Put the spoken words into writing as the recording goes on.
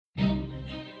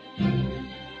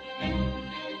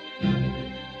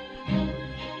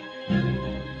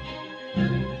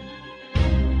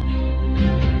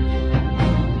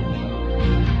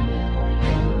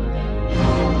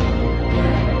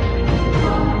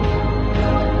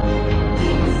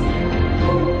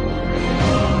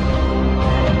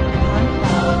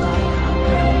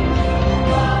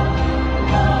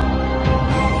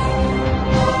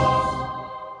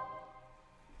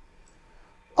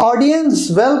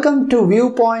Friends, welcome to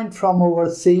Viewpoint from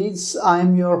Overseas.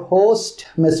 I'm your host,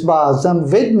 Ms.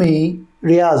 Azam. With me,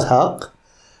 Riaz Haq,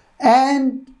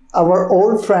 and our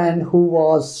old friend who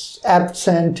was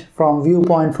absent from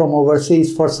Viewpoint from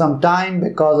Overseas for some time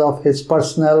because of his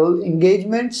personal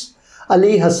engagements,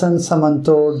 Ali Hassan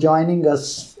Samantor, joining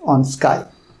us on Skype.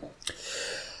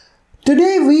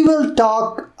 Today we will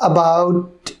talk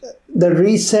about the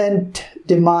recent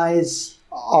demise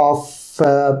of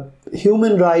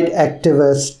human rights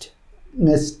activist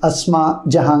Ms. Asma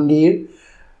Jahangir.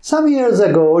 Some years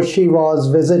ago, she was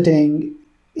visiting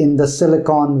in the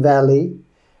Silicon Valley,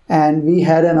 and we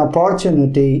had an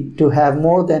opportunity to have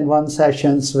more than one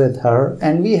sessions with her,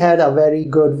 and we had a very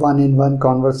good one-on-one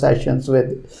conversations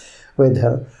with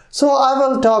her. So I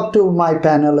will talk to my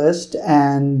panelist,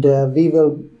 and we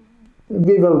will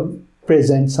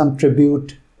present some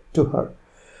tribute to her.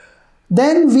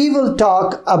 Then we will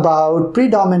talk about,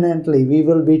 predominantly, we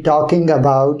will be talking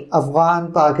about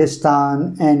Afghan,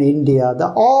 Pakistan and India, the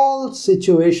overall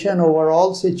situation,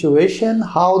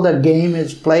 how the game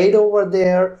is played over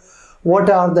there, what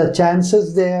are the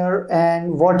chances there,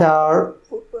 and what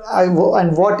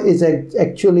is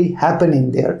actually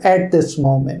happening there at this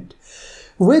moment.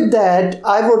 With that,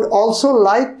 I would also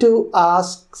like to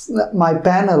ask my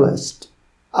panelists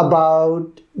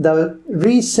about the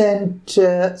recent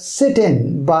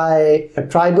sit-in by a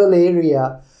tribal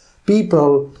area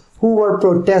people who were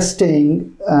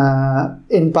protesting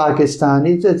in Pakistan.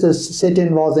 The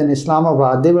sit-in was in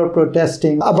Islamabad. They were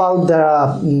protesting about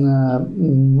the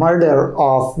murder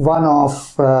of one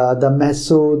of the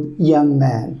Masood young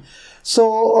man.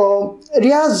 So,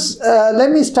 Riaz,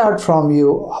 let me start from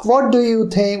you. What do you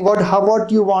think?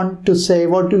 What you want to say?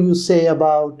 What do you say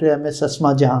about Ms.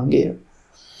 Asma Jahangir?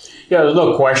 Yeah, there's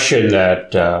no question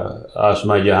that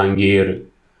Asma Jahangir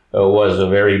was a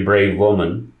very brave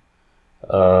woman.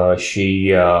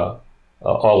 She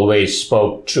always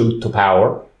spoke truth to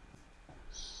power.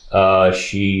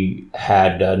 She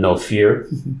had no fear,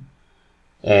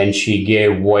 and she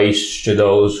gave voice to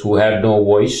those who had no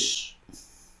voice.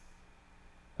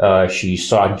 She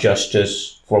sought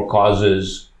justice for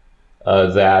causes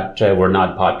that were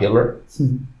not popular.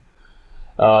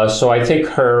 So I think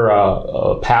her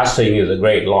passing is a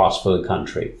great loss for the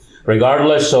country.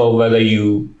 Regardless of whether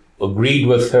you agreed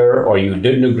with her or you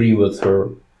didn't agree with her,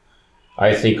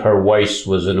 I think her voice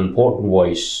was an important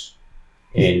voice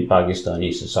in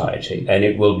Pakistani society, and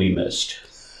it will be missed.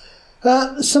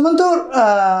 Samantor,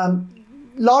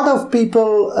 lot of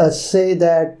people say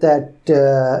that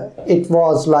it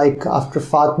was like after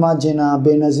Fatma Jinnah,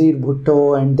 Benazir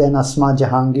Bhutto, and then Asma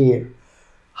Jahangir.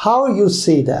 How you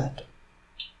see that?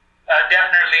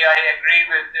 Definitely, I agree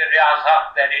with Riaz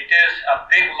Haq that it is a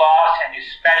big loss, and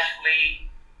especially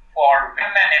for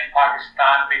women in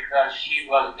Pakistan, because she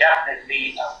was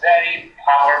definitely a very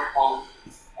powerful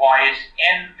voice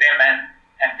in women,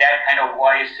 and that kind of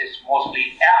voice is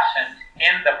mostly absent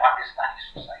in the Pakistani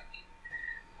society.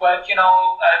 But,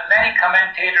 many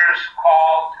commentators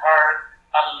called her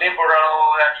a liberal,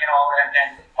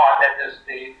 and thought that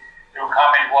the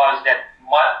comment was that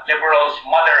liberals'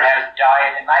 mother has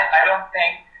died, and I don't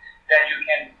think that you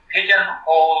can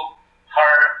pigeonhole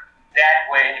her that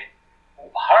way.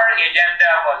 Her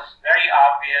agenda was very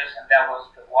obvious, and that was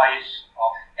the voice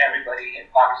of everybody in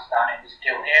Pakistan, and it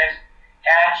still is.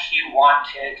 And she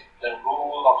wanted the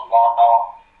rule of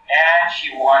law, and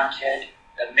she wanted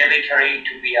the military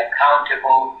to be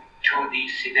accountable to the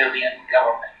civilian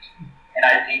government. And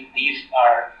I think these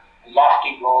are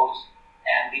lofty goals,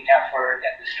 and the effort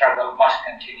and the struggle must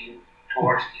continue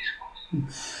towards these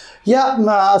goals. Yeah,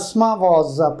 Asma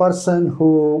was a person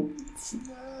who,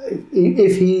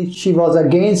 she was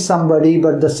against somebody,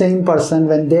 but the same person,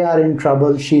 when they are in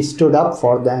trouble, she stood up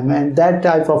for them. And that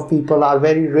type of people are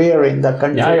very rare in the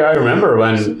country. Yeah, I remember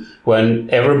when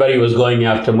everybody was going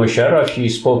after Musharraf, she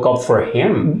spoke up for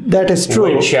him. That is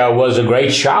true. Which was a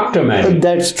great shock to many.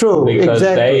 That's true. Because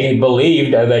exactly. They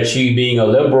believed that she being a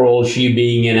liberal, she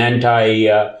being an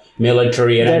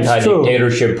anti-military and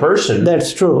anti-dictatorship person.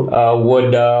 That's true.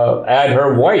 Would add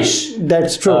her voice.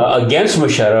 That's true. Against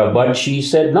Musharraf, but she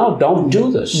said, no, don't do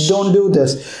this. Don't do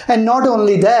this. And not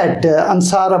only that,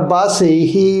 Ansar Abbasi,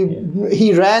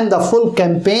 he ran the full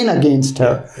campaign against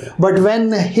her. But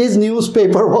when his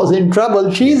newspaper was was in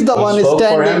trouble, she's the one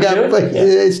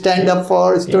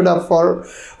stood up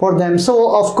for them.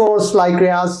 So of course, like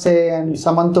Riaz say and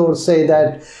Samantur say,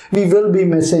 that we will be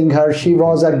missing her. She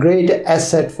was a great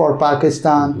asset for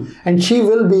Pakistan, and she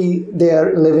will be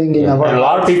there living in our. And a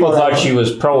lot of people thought she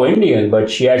was pro-Indian, but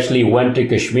she actually went to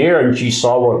Kashmir and she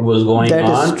saw what was going on.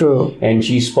 That is true. And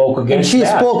she spoke against that. And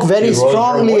she spoke very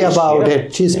strongly about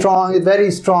it. She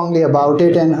very strongly about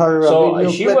it, and her. So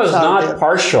she was not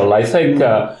partial. I think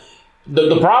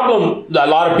the problem that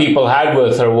a lot of people had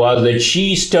with her was that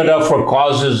she stood up for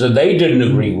causes that they didn't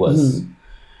agree with,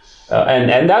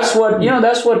 and that's what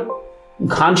that's what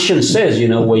conscience says.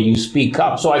 Where you speak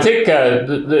up. So I think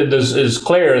this is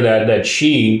clear that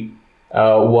she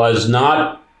was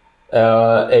not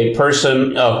a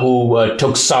person who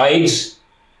took sides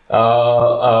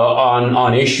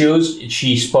on issues.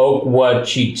 She spoke what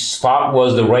she thought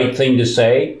was the right thing to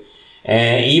say,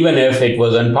 and even if it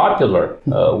was unpopular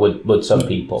with some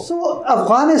people. So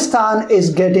Afghanistan is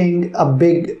getting a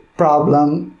big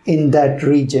problem in that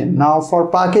region. Now for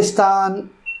Pakistan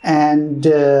and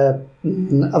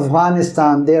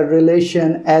Afghanistan, their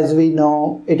relation, as we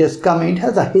know, it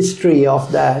has a history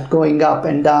of that going up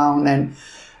and down, and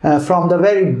from the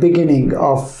very beginning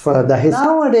of the history.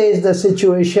 Nowadays, the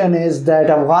situation is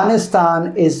that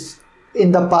Afghanistan is,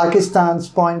 in the Pakistan's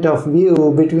point of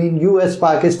view, between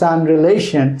US-Pakistan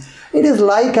relation, it is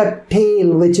like a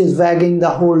tail which is wagging the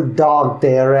whole dog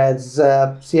there, as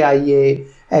CIA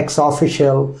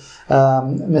ex-official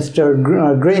Mr.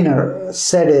 Greener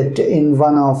said it in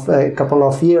a couple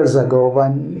of years ago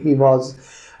when he was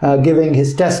giving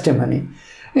his testimony.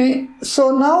 So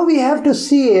now we have to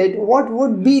see it, what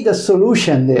would be the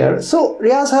solution there. So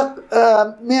Riaz,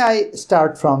 may I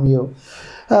start from you?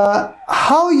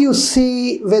 How you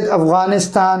see with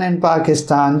Afghanistan and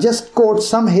Pakistan, just quote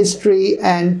some history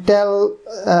and tell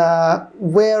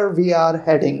where we are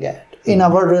heading at in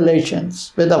our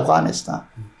relations with Afghanistan.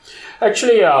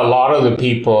 Actually, a lot of the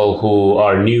people who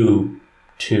are new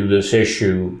to this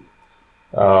issue,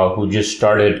 who just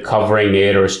started covering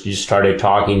it or just started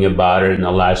talking about it in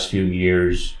the last few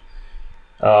years,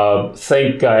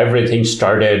 think everything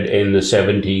started in the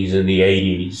 70s and the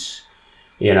 80s,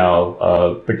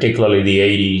 particularly the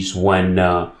 80s when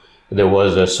there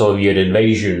was a Soviet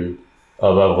invasion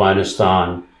of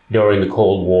Afghanistan during the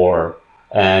Cold War,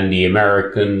 and the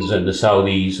Americans and the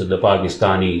Saudis and the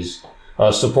Pakistanis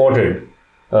supported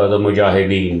the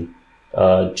Mujahideen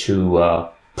to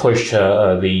push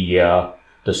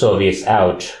the Soviets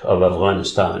out of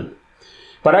Afghanistan.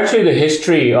 But actually the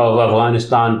history of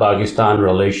Afghanistan-Pakistan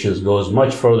relations goes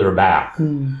much further back.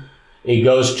 It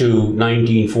goes to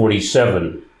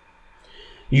 1947.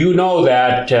 You know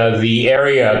that the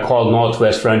area called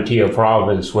Northwest Frontier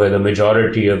Province, where the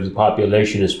majority of the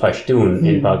population is Pashtun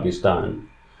in Pakistan,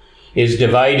 is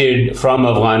divided from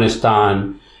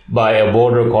Afghanistan by a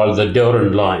border called the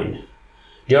Durand Line.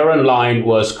 Durand Line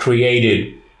was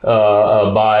created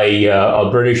by a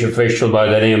British official by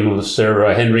the name of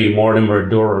Sir Henry Mortimer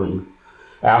Durham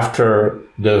after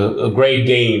the great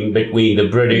game between the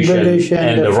British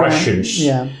and the Russians,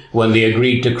 when they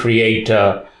agreed to create,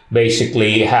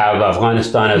 basically have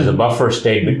Afghanistan as a buffer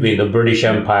state between the British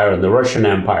Empire and the Russian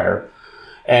Empire.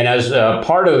 And as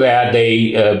part of that,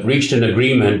 they reached an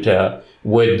agreement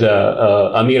with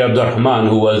Amir Abdurrahman,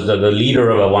 who was the leader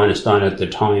of Afghanistan at the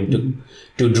time,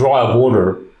 to draw a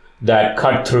border that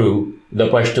cut through the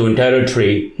Pashtun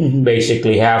territory,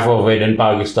 basically half of it in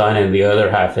Pakistan and the other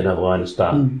half in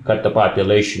Afghanistan, cut the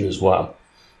population as well.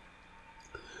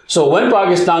 So when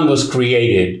Pakistan was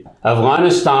created,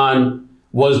 Afghanistan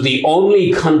was the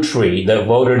only country that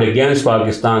voted against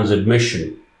Pakistan's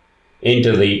admission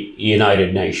into the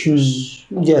United Nations.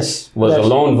 Yes. Was a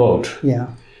lone vote. Yeah.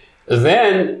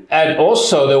 Then, and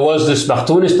also there was this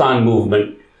Pakhtoonistan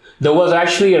movement. There was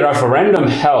actually a referendum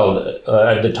held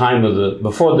at the time of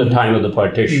before the time of the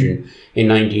partition in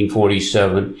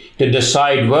 1947 to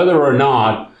decide whether or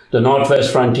not the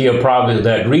Northwest Frontier Province,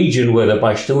 that region where the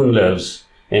Pashtun lives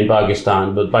in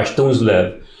Pakistan, the Pashtuns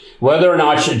live, whether or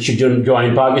not it should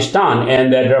join Pakistan.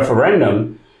 And that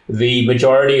referendum, the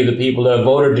majority of the people have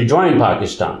voted to join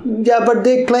Pakistan. Yeah, but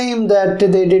they claim that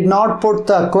they did not put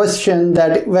the question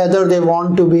that whether they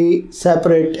want to be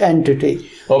separate entity.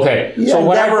 Okay, yeah, so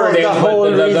whatever it is,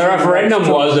 but the referendum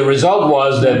was, the result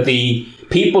was that the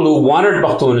people who wanted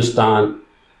Pakhtoonistan,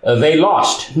 they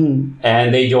lost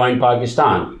and they joined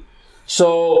Pakistan.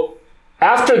 So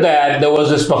after that, there was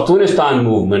this Pakhtoonistan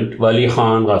movement, Wali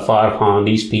Khan, Ghaffar Khan,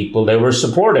 these people, they were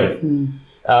supported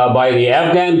by the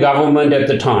Afghan government at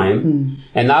the time.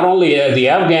 And not only the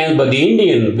Afghan, but the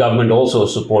Indian government also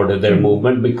supported their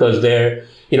movement, because their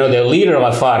leader,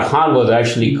 Pak-Afghan, was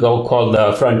actually called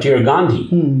Frontier Gandhi.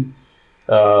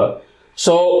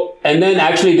 And then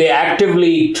actually they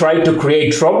actively tried to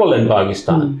create trouble in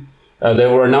Pakistan.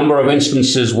 There were a number of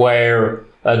instances where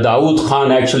Dawood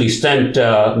Khan actually sent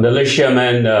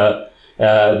militiamen,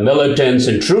 militants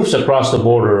and troops across the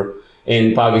border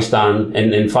in Pakistan,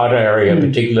 and in Fatah area,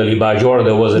 particularly Bajor.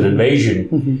 There was an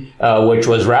invasion, which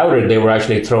was routed. They were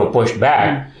actually pushed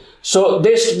back. So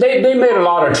they made a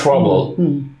lot of trouble.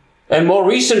 And more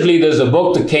recently, there's a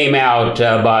book that came out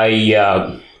by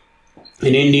an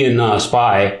Indian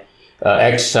spy,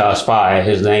 ex-spy.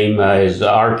 His name is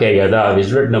R.K. Yadav.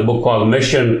 He's written a book called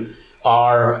Mission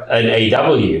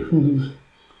R&AW,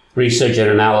 Research and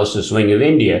Analysis Wing of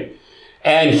India.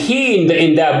 And he,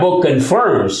 in that book,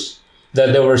 confirms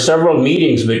that there were several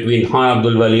meetings between Khan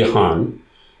Abdul Wali Khan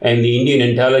and the Indian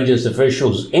intelligence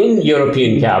officials in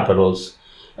European capitals,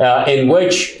 in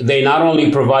which they not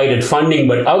only provided funding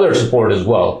but other support as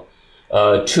well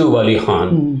to Wali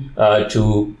Khan,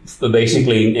 to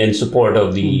basically in support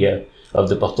of the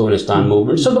Pakhtoonistan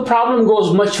movement. So the problem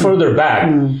goes much further back.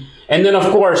 And then,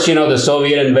 of course, the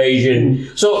Soviet invasion.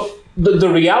 So the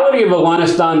reality of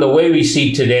Afghanistan, the way we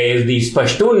see today, is these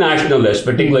Pashtun nationalists,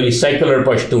 particularly secular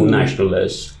Pashtun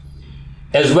nationalists,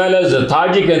 as well as the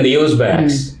Tajik and the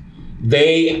Uzbeks,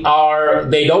 they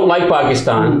don't like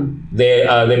Pakistan. They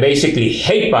basically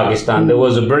hate Pakistan. There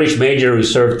was a British major who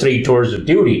served 3 tours of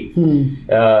duty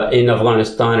in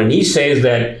Afghanistan, and he says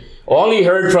that all he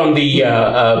heard from the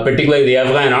particularly the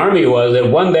Afghan army was that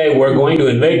one day we're going to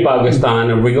invade Pakistan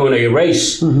and we're going to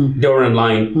erase Durand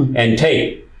Line and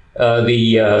take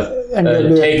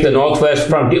take the northwest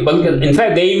front. In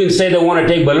fact, they even say they want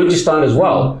to take Balochistan as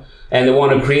well, and they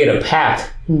want to create a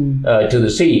path to the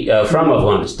sea from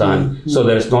Afghanistan, so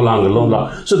that it's no longer lone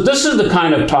law. So this is the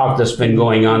kind of talk that's been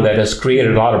going on that has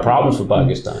created a lot of problems for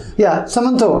Pakistan. Yeah,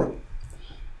 Samantha.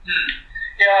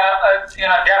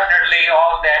 Yeah, definitely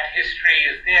all that history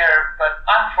is there, but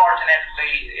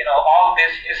unfortunately, all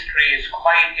this history is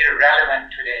quite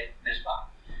irrelevant today, Misbah.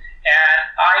 And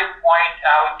I point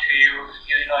out to you,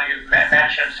 you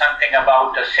mentioned something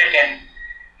about the sit-in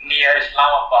near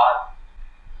Islamabad.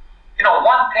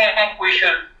 One thing we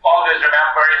should always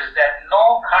remember is that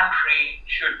no country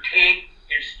should take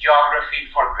its geography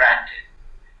for granted.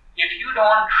 If you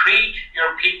don't treat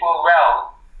your people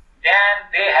well, then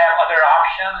they have other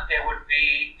options. There would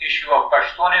be issue of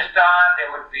Pakhtoonistan, there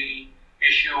would be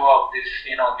issue of this,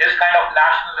 this kind of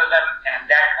nationalism and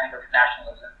that kind of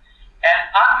nationalism. And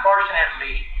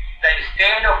unfortunately, the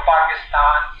state of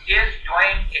Pakistan is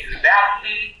doing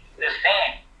exactly the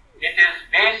same. It is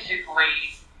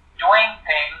basically doing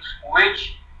things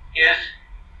which is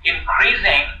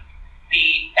increasing the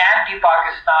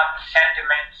anti-Pakistan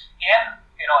sentiments in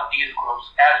these groups,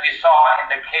 as we saw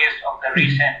in the case of the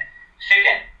recent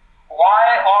sit-in.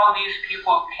 Why all these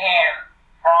people came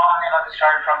from, they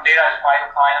started from Dera Ismail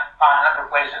Khan and other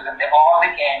places, and they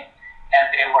came and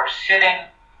they were sitting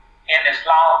in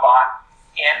Islamabad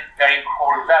in very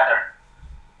cold weather.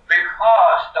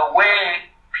 Because the way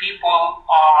people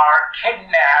are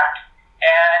kidnapped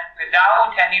and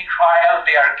without any trial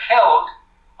they are killed,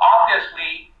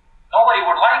 obviously nobody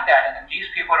would like that, and these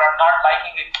people are not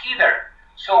liking it either.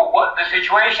 So what the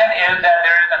situation is that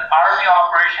there is an army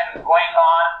operation going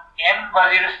on in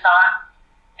Waziristan,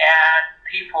 and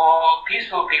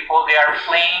peaceful people, they are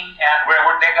fleeing, and where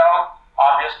would they go?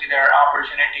 Obviously there are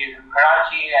opportunities in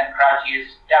Karachi, and Karachi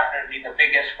is definitely the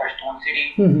biggest Pashtun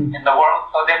city in the world,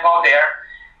 so they go there.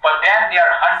 But then they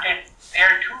are hunted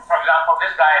there too. For example,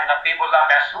 this guy, Nabibullah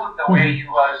Masood, the way he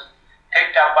was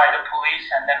picked up by the police,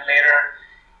 and then later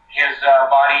his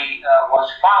body was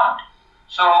found.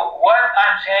 So what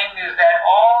I'm saying is that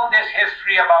all this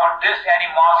history about this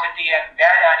animosity and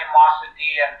that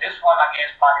animosity and this one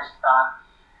against Pakistan,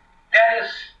 that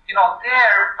is,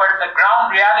 there, but the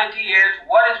ground reality is,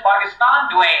 what is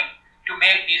Pakistan doing to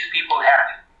make these people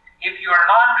happy? If you are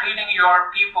not treating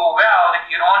your people well, if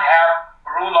you don't have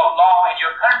rule of law in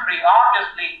your country,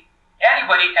 obviously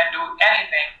anybody can do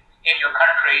anything in your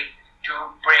country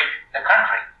to break the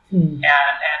country.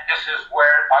 And this is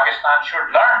where Pakistan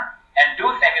should learn and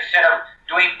do things instead of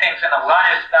doing things in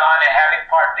Afghanistan and having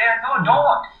part there. No,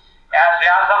 don't. As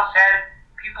Riazah said,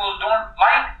 people don't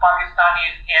like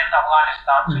Pakistanis in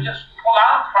Afghanistan, so just pull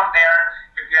out from there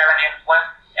if you have any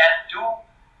influence, and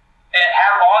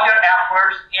have all your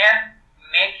efforts in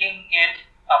making it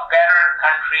a better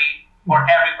country for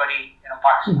everybody in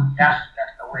Pakistan. That's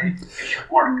the way it should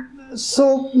work.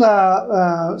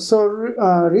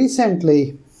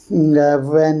 Recently,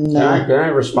 when can I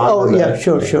respond? oh to yeah,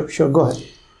 that? sure, go ahead.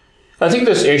 I think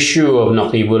this issue of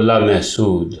Naqibullah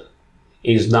Masood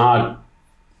is not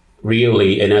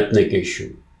really an ethnic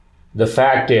issue. The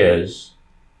fact is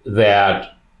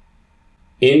that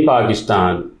in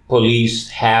Pakistan, police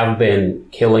have been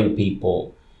killing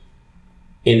people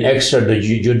in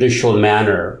extrajudicial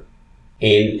manner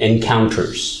in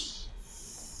encounters.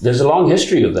 There's a long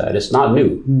history of that. It's not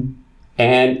new.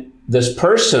 And this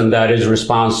person that is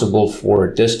responsible for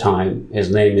it this time, his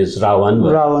name is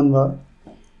Rawanwar.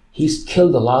 He's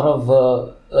killed a lot of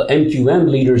MQM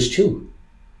leaders too,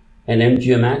 and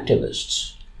MQM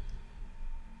activists.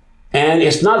 And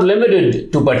it's not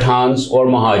limited to Pathans or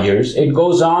Muhajirs. It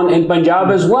goes on in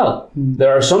Punjab as well.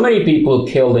 There are so many people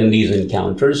killed in these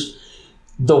encounters.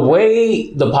 The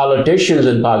way the politicians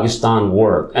in Pakistan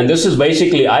work, and this is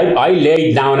basically, I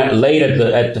laid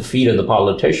at the feet of the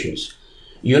politicians.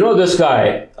 You know this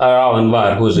guy,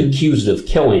 Rawanwar, who is accused of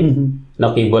killing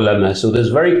Naqibullah Masood, is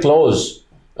very close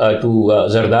to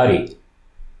Zardari.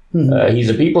 He's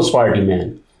a People's Party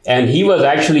man. And he was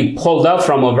actually pulled up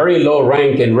from a very low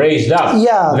rank and raised up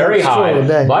very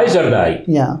high by Zardari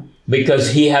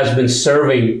because he has been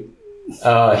serving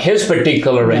his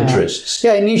particular interests.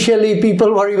 Yeah, initially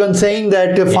people were even saying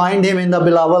that to find him in the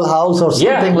Bilawal house or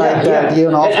something like that. You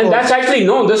know, and that's actually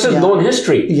known. This is known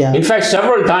history. In fact,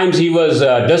 several times he was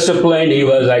disciplined. He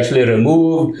was actually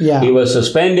removed. He was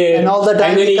suspended. And all the time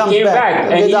and then he came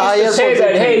back. And he used to say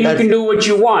that, hey, you can do what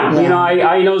you want. You know,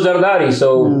 I know Zardari,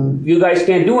 so you guys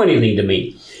can't do anything to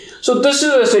me. So this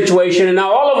is a situation. And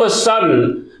now all of a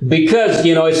sudden, because,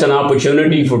 you know, it's an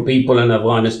opportunity for people in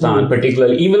Afghanistan,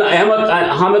 particularly, even Ashraf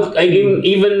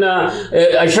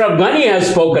Ghani has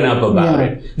spoken up about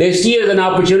it. They see it as an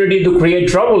opportunity to create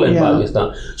trouble in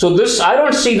Pakistan. So this, I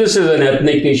don't see this as an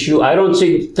ethnic issue. I don't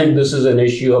think this is an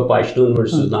issue of Pashtun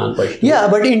versus non-Pashtun. Yeah,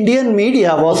 but Indian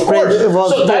media was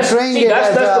portraying it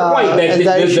as the point.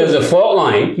 There's a fault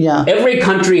line. Every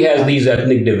country has these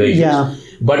ethnic divisions.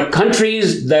 But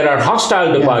countries that are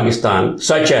hostile to Pakistan,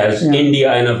 such as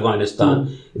India and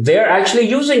Afghanistan, they're actually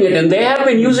using it, and they have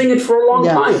been using it for a long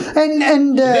time.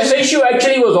 And this issue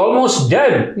actually was almost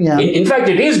dead. In fact,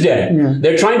 it is dead.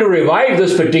 They're trying to revive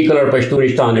this particular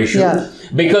Pakhtoonistan issue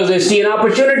because they see an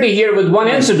opportunity here with one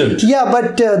incident. Yeah,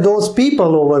 but those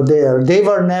people over there, they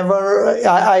were never,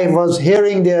 I was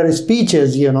hearing their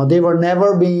speeches, you know, they were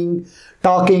never being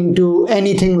talking to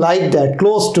anything like that,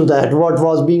 close to that, what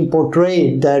was being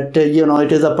portrayed, that, you know,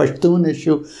 it is a Pashtun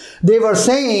issue. They were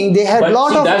saying they had a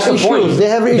lot of issues. They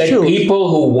have issues. That people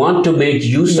who want to make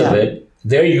use of it,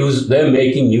 they're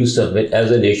making use of it as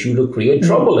an issue to create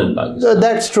trouble in Pakistan.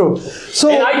 That's true.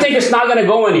 So, and I think it's not going to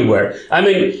go anywhere. I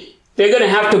mean, they're going to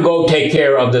have to go take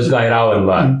care of this guy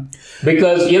Rawanwar.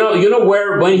 Because, you know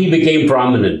when he became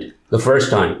prominent the first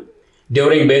time?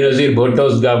 During Benazir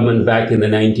Bhutto's government back in the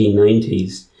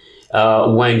 1990s,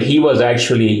 when he was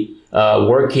actually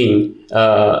working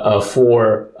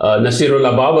for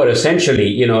Nasirullah Babar, essentially,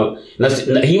 you know,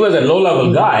 he was a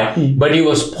low-level guy, but he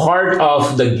was part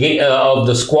of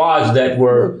the squads that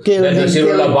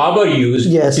Nasirullah Babar used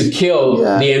to kill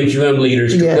the MQM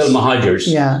leaders, to kill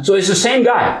Muhajirs. So it's the same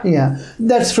guy. Yeah,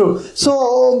 that's true.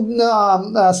 So,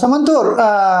 Samantur,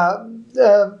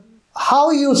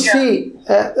 how you see?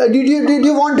 Do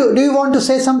you want to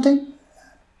say something?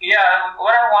 Yeah,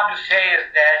 what I want to say is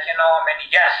that, you know, I mean,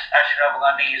 yes, Ashraf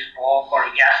Ghani spoke, or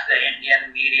yes, the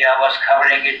Indian media was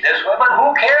covering it this way, but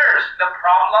who cares? The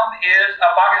problem is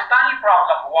a Pakistani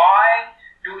problem. Why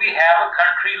do we have a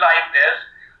country like this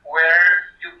where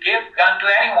you give gun to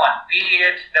anyone, be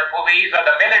it the police or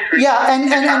the military?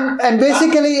 Yeah, and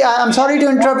basically, I'm sorry to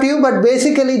interrupt you, but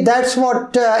basically that's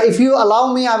what, if you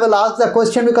allow me, I will ask the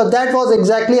question, because that was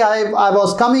exactly I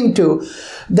was coming to.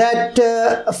 That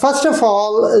first of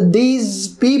all, these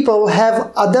people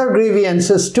have other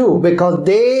grievances too, because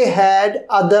they had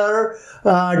other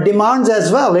demands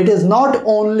as well. It is not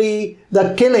only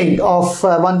the killing of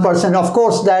one person, of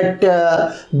course, that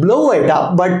blow it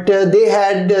up, but they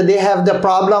have the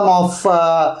problem of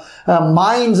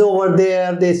mines over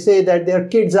there. They say that their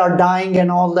kids are dying and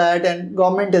all that, and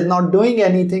government is not doing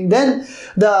anything. Then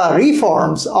the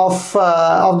reforms of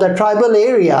the tribal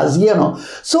areas, you know.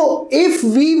 So if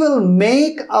we will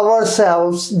make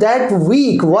ourselves that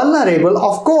weak, vulnerable,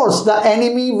 of course the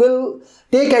enemy will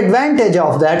take advantage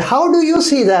of that. How do you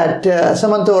see that,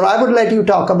 Samantur? I would let you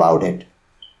talk about it.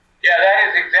 Yeah, that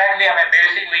is exactly, I mean,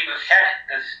 basically you said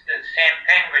the same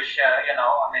thing, which, you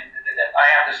know, I mean, I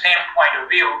have the same point of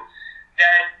view,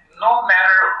 that no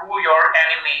matter who your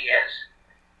enemy is,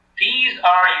 these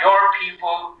are your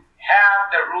people, have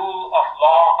the rule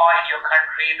your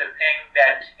country the thing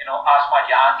that, Asma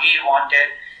Jahangir wanted.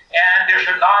 And there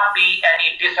should not be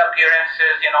any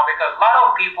disappearances, because a lot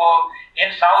of people in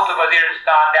south of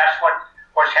Waziristan, that's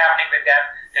what's happening with them,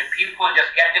 that people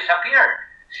just get disappeared.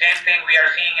 Same thing we are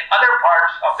seeing in other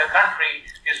parts of the country.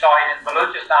 You saw it in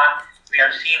Balochistan, we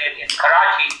are seeing it in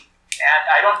Karachi. And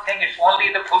I don't think it's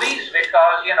only the police,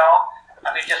 because,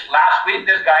 just last week,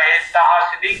 this guy,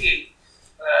 Taha Siddiqui,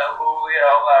 who,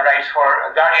 writes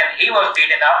for Guardian, he was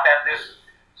beaten up, and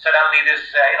suddenly this,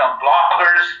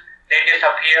 bloggers, they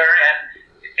disappear, and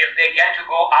if they get to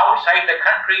go outside the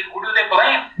country, who do they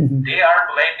blame? Mm-hmm. They are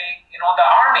blaming, the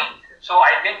army. So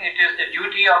I think it is the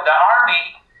duty of the army,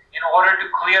 in order to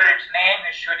clear its name,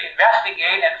 it should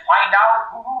investigate and find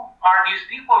out who are these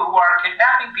people who are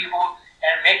kidnapping people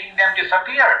and making them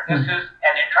disappear. This is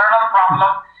an internal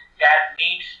problem that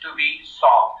needs to be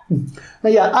solved.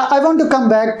 Yeah, I want to come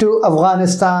back to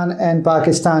Afghanistan and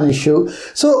Pakistan issue.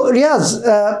 So, Riaz,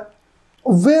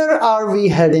 where are we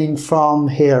heading from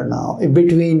here now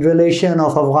between relation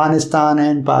of Afghanistan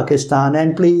and Pakistan?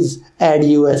 And please add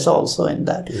US also in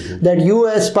that. Mm-hmm. That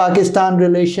US-Pakistan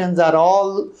relations are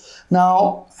all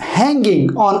now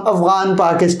hanging on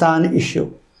Afghan-Pakistan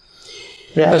issue.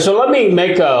 Yeah. So let me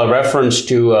make a reference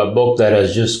to a book that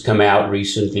has just come out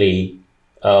recently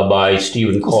by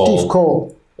Steve Coll. Steve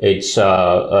Coll. It's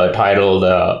titled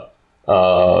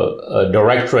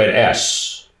Directorate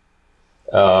S.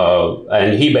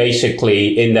 And he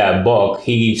basically, in that book,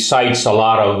 he cites a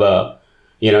lot of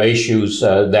issues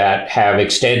that have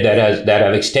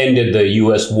extended the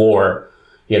U.S. war.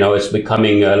 It's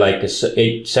becoming like a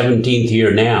 17th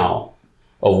year now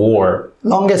of war.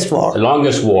 Longest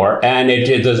war, and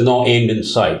there's no end in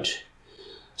sight.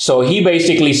 So he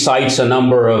basically cites a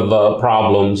number of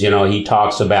problems. He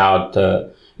talks about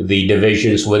the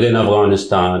divisions within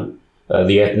Afghanistan.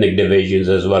 The ethnic divisions,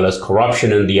 as well as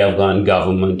corruption in the Afghan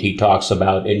government. He talks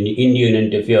about Indian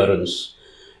interference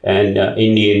and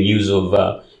Indian use of,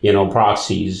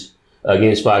 proxies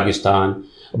against Pakistan.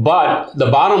 But the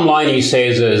bottom line, he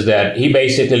says, is that he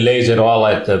basically lays it all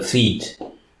at the feet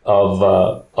of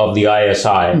the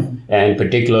ISI, and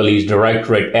particularly his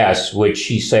Directorate S, which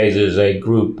he says is a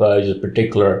group, is a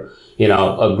particular,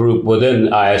 a group within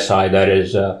ISI that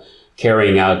is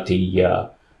carrying out the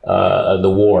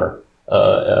war.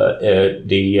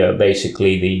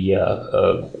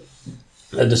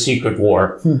 The secret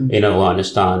war in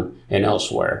Afghanistan and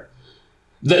elsewhere.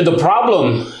 The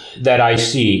problem that I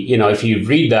see, if you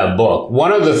read that book,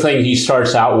 one of the things he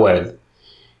starts out with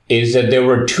is that there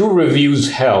were 2 reviews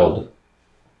held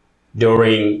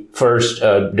during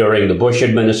the Bush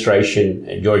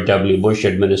administration, George W. Bush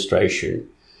administration,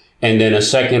 and then a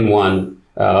second one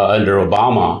under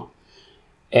Obama.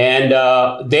 And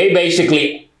they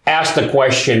basically asked the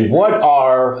question, what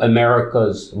are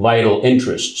America's vital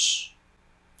interests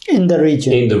in the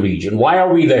region? Why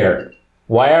are we there?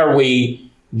 Why are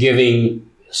we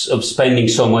spending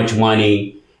so much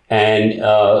money and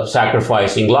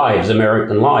sacrificing lives,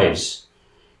 American lives?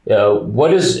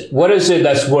 What is it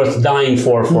that's worth dying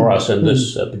for us in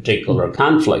this particular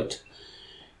conflict?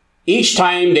 Each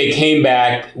time they came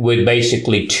back with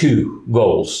basically 2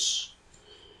 goals.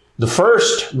 The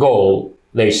first goal,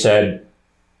 they said,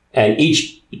 and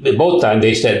both times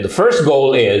they said, the first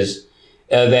goal is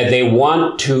that they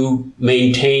want to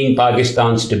maintain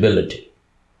Pakistan's stability.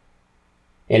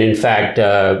 And in fact,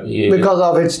 because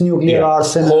of its nuclear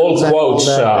arsenal. Coll quotes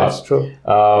that's true.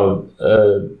 Joe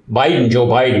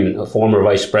Biden, a former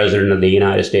vice president of the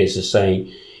United States, is saying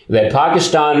that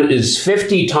Pakistan is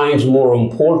 50 times more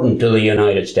important to the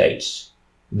United States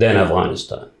than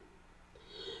Afghanistan.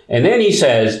 And then he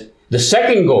says the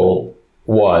second goal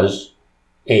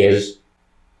is,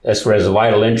 as far as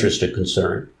vital interests are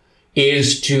concerned,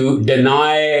 is to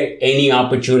deny any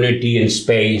opportunity in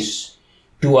space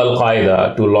to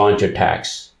Al-Qaeda to launch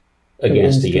attacks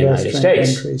against the United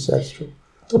States. That's true.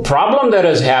 The problem that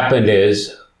has happened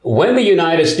is when the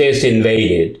United States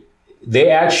invaded,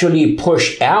 they actually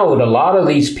pushed out a lot of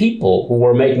these people who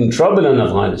were making trouble in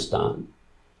Afghanistan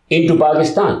into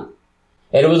Pakistan.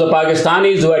 And it was the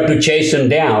Pakistanis who had to chase them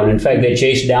down. In fact, they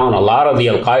chased down a lot of the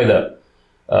Al-Qaeda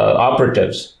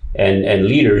operatives and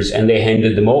leaders, and they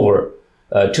handed them over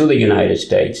to the United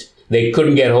States. They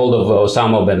couldn't get hold of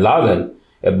Osama bin Laden,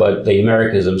 but the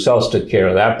Americans themselves took care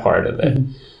of that part of it.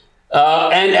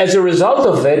 And as a result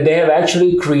of it, they have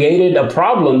actually created a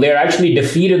problem. They're actually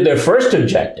defeated their first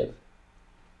objective.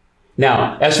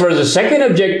 Now, as far as the second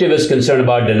objective is concerned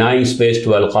about denying space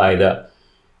to Al-Qaeda,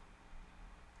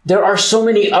 there are so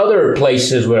many other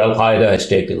places where Al-Qaeda has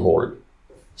taken hold.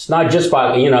 It's not just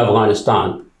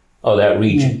Afghanistan or that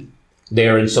region.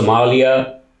 They're in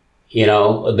Somalia, You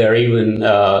know, they're even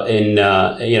in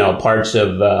parts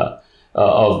of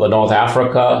North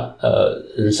Africa,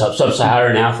 in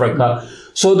sub-Saharan Africa.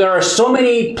 So there are so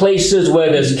many places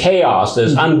where there's chaos,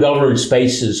 there's ungoverned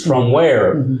spaces from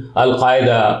where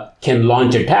Al-Qaeda can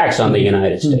launch attacks on the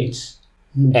United States.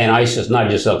 And ISIS, not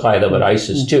just Al-Qaeda, but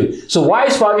ISIS too. So why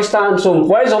is Afghanistan so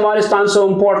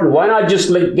important? Why not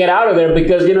just get out of there?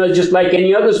 Because, you know, it's just like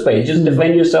any other space, just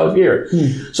defend yourself here.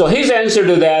 So his answer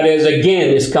to that is,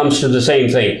 again, this comes to the same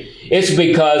thing. It's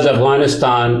because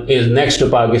Afghanistan is next to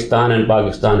Pakistan and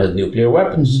Pakistan has nuclear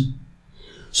weapons.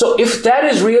 So if that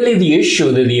is really the issue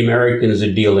that the Americans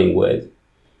are dealing with,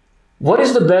 what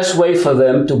is the best way for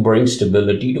them to bring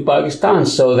stability to Pakistan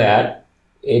so that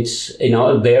it's, you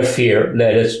know, their fear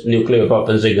that its nuclear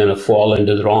weapons are going to fall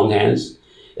into the wrong hands,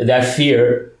 that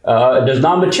fear does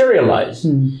not materialize?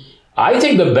 I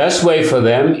think the best way for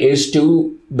them is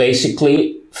to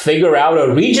basically figure out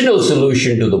a regional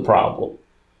solution to the problem.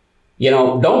 You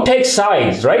know, don't take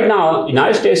sides. Right now, the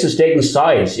United States is taking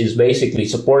sides, is basically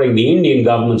supporting the Indian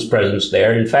government's presence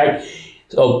there. In fact,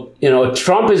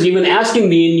 Trump is even asking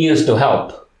the Indians to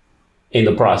help in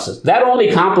the process. That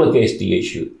only complicates the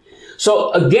issue.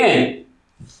 So again,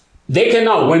 they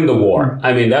cannot win the war.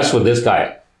 I mean, that's what this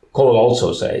guy, Coll,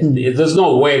 also says. There's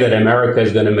no way that America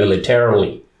is going to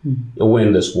militarily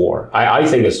win this war. I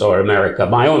think it's America.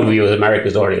 My own view is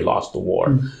America's already lost the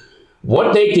war.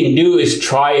 What they can do is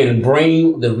try and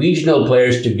bring the regional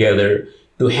players together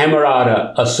to hammer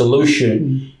out a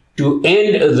solution to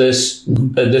end this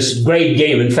great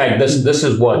game. In fact, this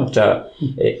is what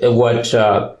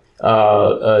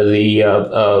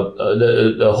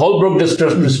Holbrooke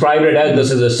described it as. This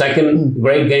is the second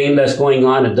great game that's going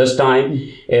on at this time.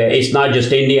 It's not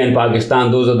just India and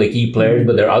Pakistan; those are the key players,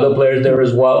 but there are other players there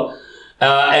as well.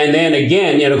 And then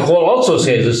again, you know, Coll also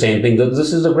says the same thing, that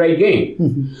this is a great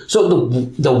game. So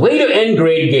the way to end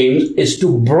great games is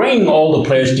to bring all the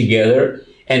players together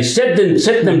and sit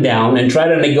them down and try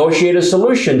to negotiate a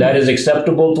solution that is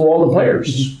acceptable to all the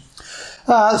players.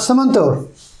 Samantor.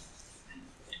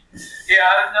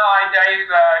 Yeah, no, I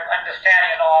understand,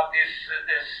 you know, the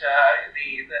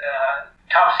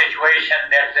tough situation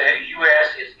that the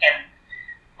U.S. is in.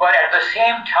 But at the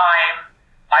same time,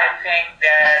 I think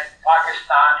that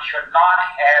Pakistan should not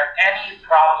have any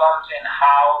problems in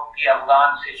how the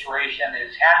Afghan situation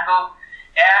is handled.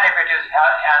 And if it is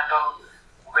handled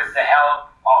with the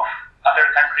help of other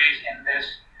countries in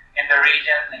the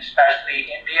region,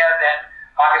 especially India, then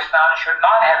Pakistan should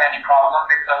not have any problem,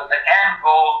 because the end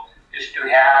goal is to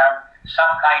have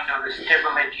some kind of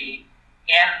stability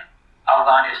in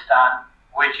Afghanistan,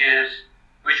 which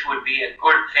would be a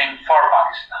good thing for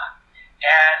Pakistan.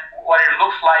 And what it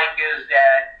looks like is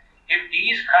that if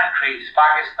these countries,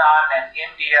 Pakistan and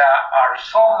India, are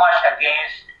so much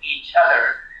against each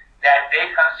other that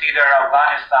they consider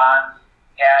Afghanistan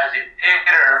as a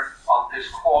theater of this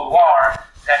Cold War,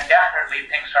 then definitely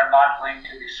things are not going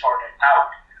to be sorted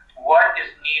out. What is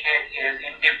needed is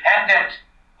independent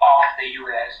of the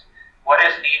U.S. What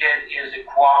is needed is a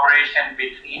cooperation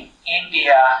between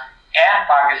India and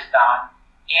Pakistan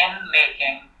in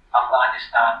making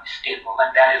Afghanistan stable,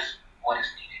 and that is what is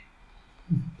needed.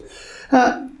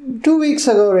 2 weeks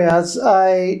ago, Riaz,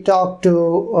 I talked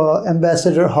to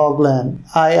Ambassador Hoagland.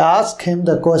 I asked him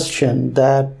the question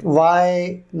that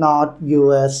why not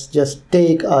US just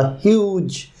take a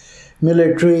huge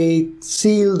military,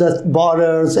 seal the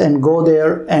borders and go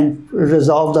there and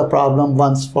resolve the problem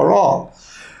once for all.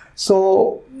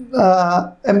 So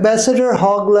Ambassador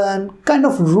Hoagland kind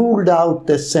of ruled out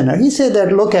this scenario. He said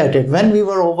that, look at it, when we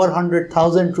were over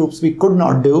 100,000 troops, we could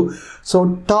not do.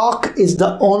 So talk is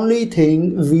the only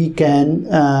thing we can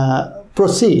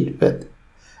proceed with.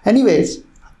 Anyways,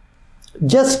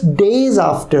 just days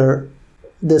after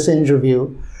this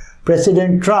interview,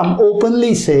 President Trump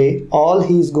openly say all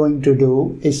he's going to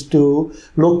do is to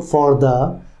look for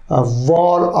the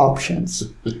war options.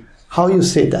 How you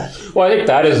say that? Well, I think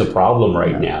that is a problem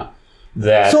right now.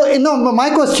 So, my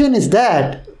question is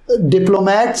that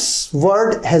diplomats'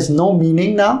 word has no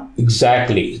meaning now?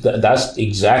 Exactly. That's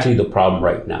exactly the problem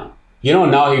right now. You know,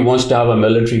 now he wants to have a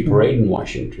military parade in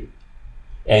Washington.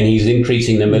 And he's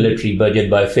increasing the military budget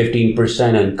by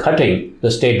 15% and cutting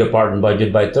the State Department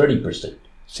budget by 30%.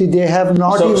 See, they have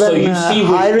not so even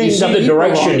hiring you see the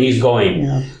direction he's going.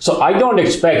 Yeah. So I don't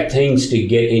expect things to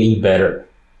get any better.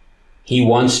 He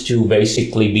wants to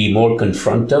basically be more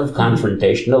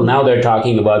confrontational. Now they're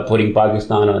talking about putting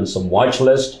Pakistan on some watch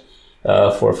list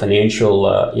for financial,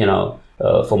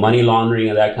 for money laundering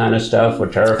and that kind of stuff, for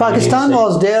terror. Pakistan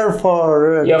was there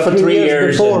for 3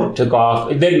 years before. and took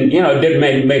off. It didn't, it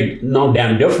didn't make no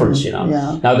damn difference,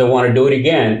 Yeah. Now they want to do it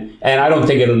again, and I don't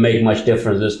think it'll make much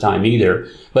difference this time either.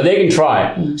 But they can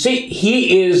try. See,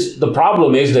 the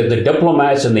problem is that the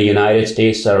diplomats in the United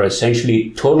States are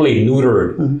essentially totally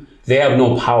neutered. They have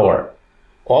no power.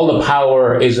 All the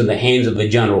power is in the hands of the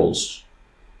generals.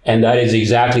 And that is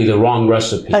exactly the wrong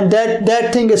recipe. And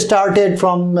that thing started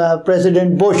from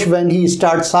President Bush when he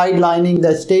started sidelining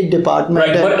the State Department.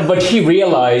 Right, but he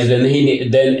realized, and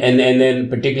then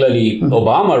particularly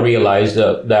Obama realized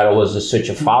that it was such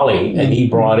a folly, and he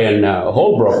brought in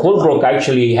Holbrooke. Holbrooke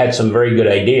actually had some very good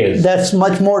ideas. That's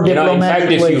much more diplomatic.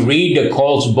 In fact, if you read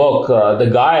Coll's book, the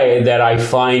guy that I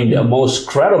find most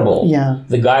credible,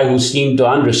 the guy who seemed to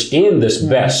understand this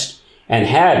best and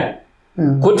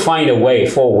could find a way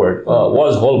forward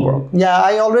was Holbrooke. Yeah,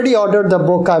 I already ordered the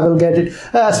book. I will get it.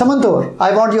 Samantur,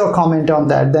 I want your comment on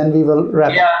that. Then we will wrap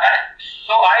up. Yeah,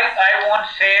 so I won't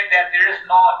say that there is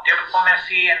no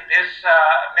diplomacy in this,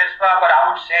 Misbah, but I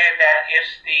would say that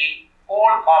it's the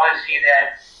old policy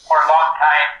that for a long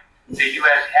time the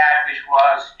U.S. had, which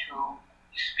was to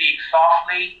speak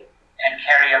softly and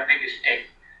carry a big stick.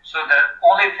 So the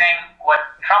only thing what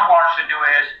Trump wants to do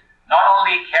is not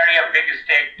only carry a big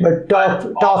stick, but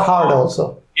talk hard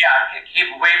also. Yeah,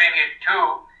 keep waving it too.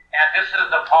 And this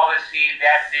is the policy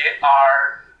that they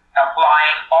are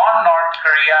applying on North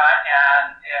Korea.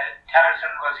 And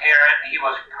Tillerson was here, and he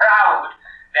was proud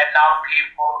that now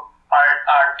people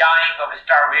are dying of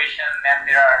starvation,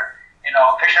 and there are,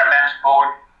 fishermen's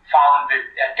boat found with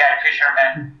dead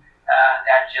fishermen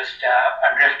that just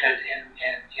drifted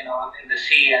in the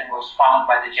sea and was found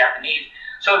by the Japanese.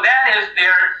 So that is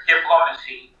their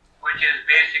diplomacy, which is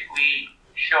basically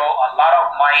show a lot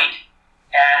of might,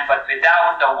 but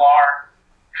without the war,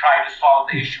 try to solve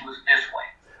the issues this way.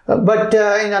 But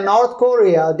in North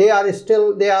Korea, they are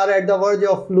at the verge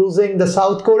of losing the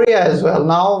South Korea as well.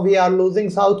 Now we are losing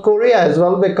South Korea as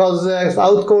well because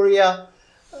South Korea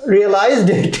realized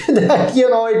that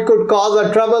it could cause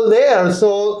a trouble there.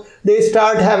 So they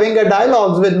start having a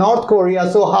dialogues with North Korea.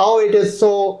 So how it is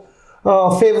so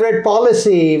favorite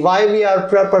policy, why we are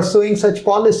pursuing such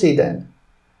policy then?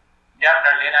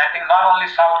 Definitely, and I think not only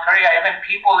South Korea, even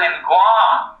people in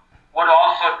Guam would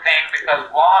also think, because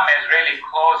Guam is really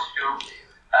close to,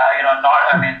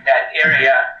 that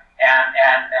area,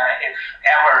 and if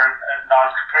ever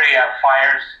North Korea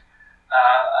fires,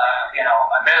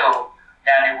 a missile,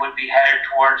 then it would be headed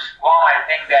towards Guam. I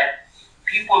think that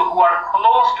people who are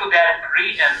close to that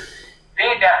region,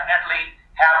 they definitely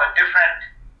have a different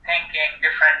thinking,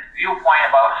 different viewpoint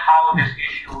about how this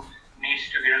issue needs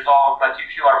to be resolved. But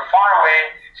if you are far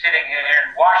away, sitting here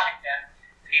in Washington,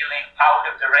 feeling out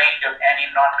of the range of any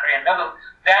North Korean missile,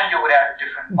 then you would have a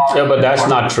different policy. Yeah, but that's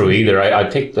not true either. I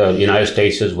think the United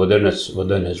States is within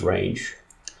his range.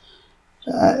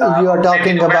 You are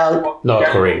talking about North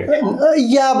Korea.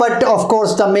 Yeah, but of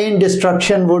course the main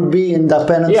destruction would be in the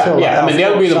peninsula. Yeah. I mean,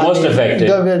 they'll be the most affected.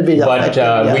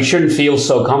 But we shouldn't feel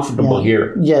so comfortable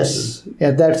here. Yes,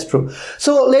 that's true.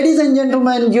 So, ladies and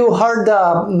gentlemen, you heard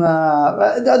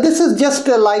this is just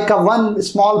like one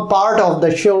small part of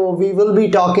the show. We will be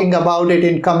talking about it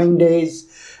in coming days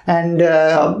and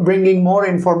bringing more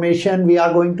information. We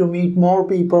are going to meet more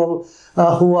people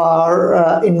who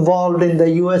are involved in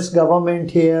the US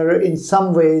government here in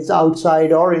some ways,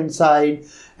 outside or inside,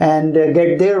 and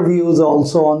get their views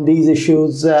also on these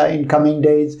issues in coming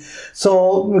days.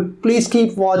 So please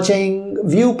keep watching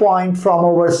Viewpoint from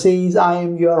Overseas. I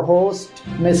am your host,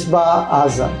 Misbah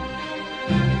Azam.